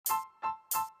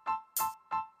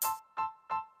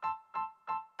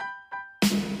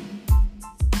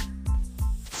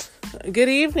Good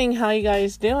evening. How you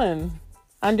guys doing?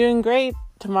 I'm doing great.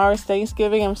 Tomorrow's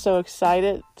Thanksgiving. I'm so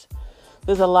excited.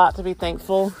 There's a lot to be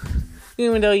thankful.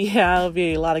 Even though, it'll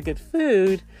be a lot of good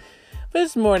food. But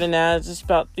it's more than that. It's just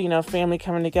about, family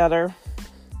coming together.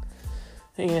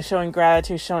 Showing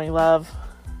gratitude, showing love.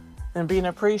 And being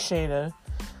appreciative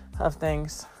of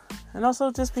things. And also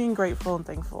just being grateful and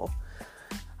thankful.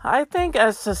 I think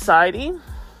as society,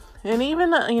 and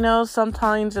even,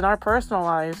 sometimes in our personal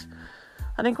lives,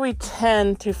 I think we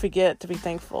tend to forget to be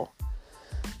thankful.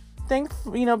 Being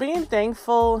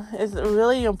thankful is a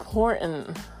really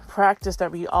important practice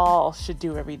that we all should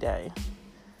do every day.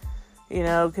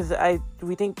 Because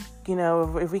we think,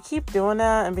 if we keep doing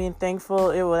that and being thankful,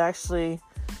 it will actually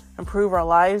improve our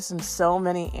lives in so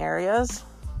many areas.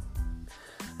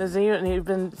 There's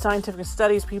even scientific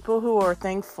studies, people who are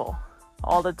thankful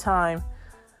all the time,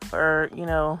 or,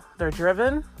 they're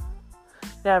driven,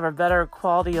 they have a better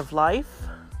quality of life,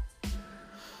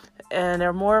 and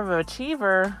they're more of an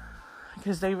achiever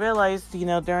because they realize,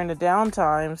 during the down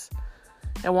times,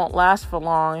 it won't last for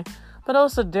long, but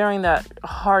also during that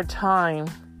hard time,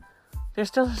 there's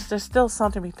still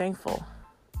something to be thankful.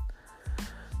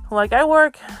 Like I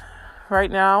work right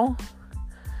now,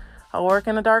 I work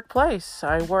in a dark place.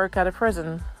 I work at a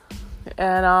prison,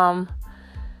 and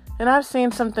I've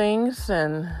seen some things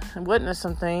and witnessed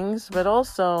some things, but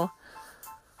also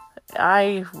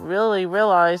I really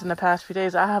realized in the past few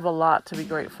days I have a lot to be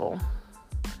grateful.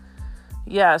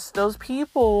 Yes, those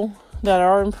people that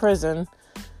are in prison,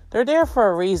 they're there for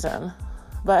a reason,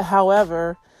 but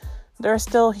however, they're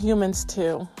still humans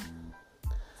too.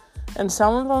 And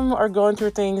some of them are going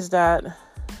through things that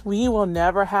we will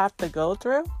never have to go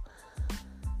through.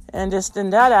 And just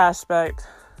in that aspect,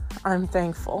 I'm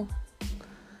thankful.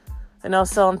 And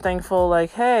also I'm thankful,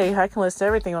 hey, I can list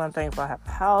everything when I'm thankful. I have a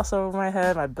house over my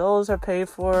head, my bills are paid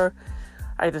for.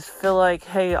 I just feel like,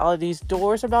 hey, all of these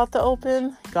doors are about to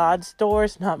open. God's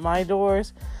doors, not my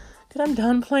doors. Because I'm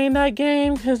done playing that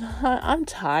game, because I'm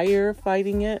tired of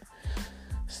fighting it.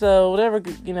 So whatever,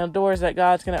 doors that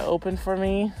God's going to open for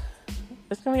me,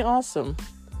 it's going to be awesome.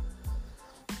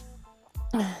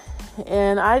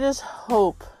 And I just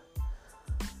hope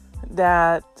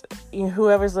that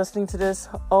whoever's listening to this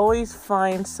always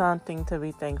finds something to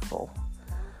be thankful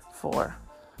for.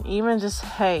 Even just,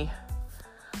 hey,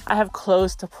 I have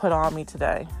clothes to put on me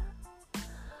today.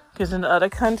 Because in other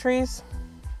countries,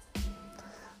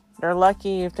 they're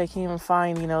lucky if they can even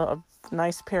find, a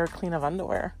nice pair of clean of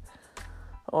underwear.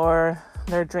 Or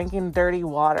they're drinking dirty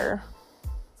water.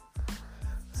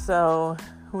 So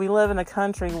we live in a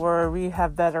country where we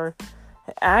have better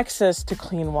access to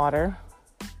clean water.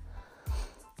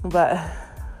 But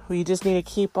we just need to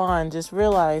keep on. Just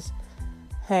realize,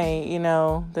 hey,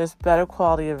 there's better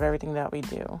quality of everything that we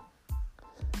do.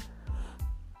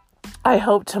 I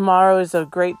hope tomorrow is a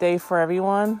great day for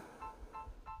everyone.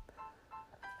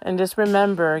 And just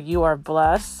remember, you are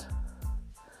blessed.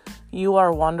 You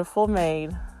are wonderful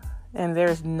made. And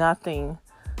there's nothing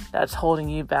that's holding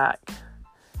you back.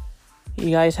 You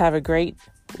guys have a great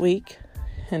week.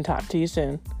 And talk to you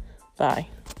soon. Bye.